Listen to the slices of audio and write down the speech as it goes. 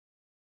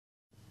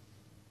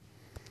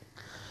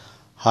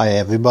Hi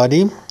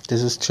everybody,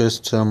 this is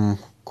just some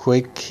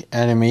quick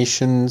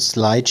animation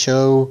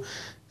slideshow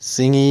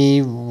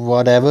thingy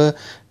whatever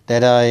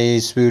that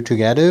I threw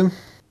together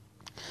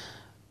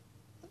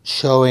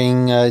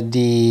showing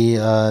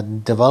the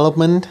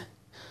development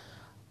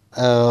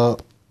uh,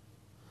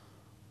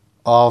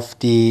 of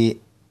the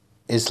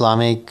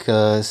Islamic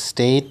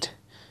State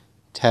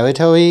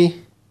territory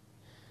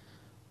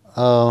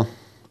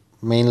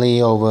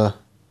mainly over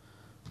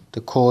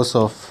the course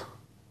of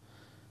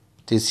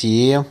this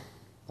year,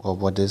 or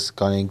what is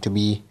going to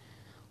be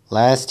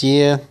last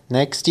year,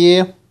 next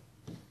year,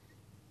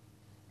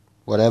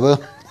 whatever.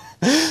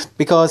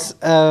 Because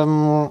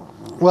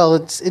well,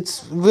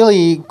 it's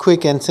really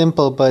quick and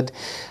simple, but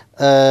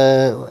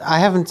I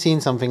haven't seen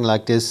something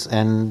like this,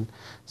 and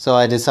so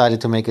I decided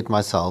to make it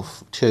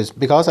myself, just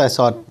because I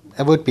thought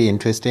it would be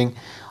interesting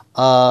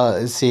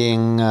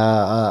seeing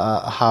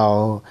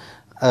how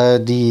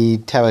the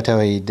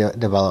territory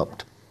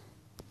developed.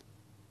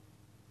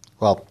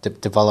 Well,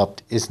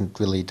 developed isn't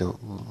really the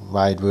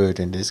right word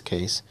in this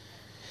case,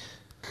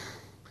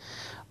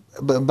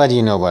 but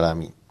you know what I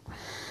mean.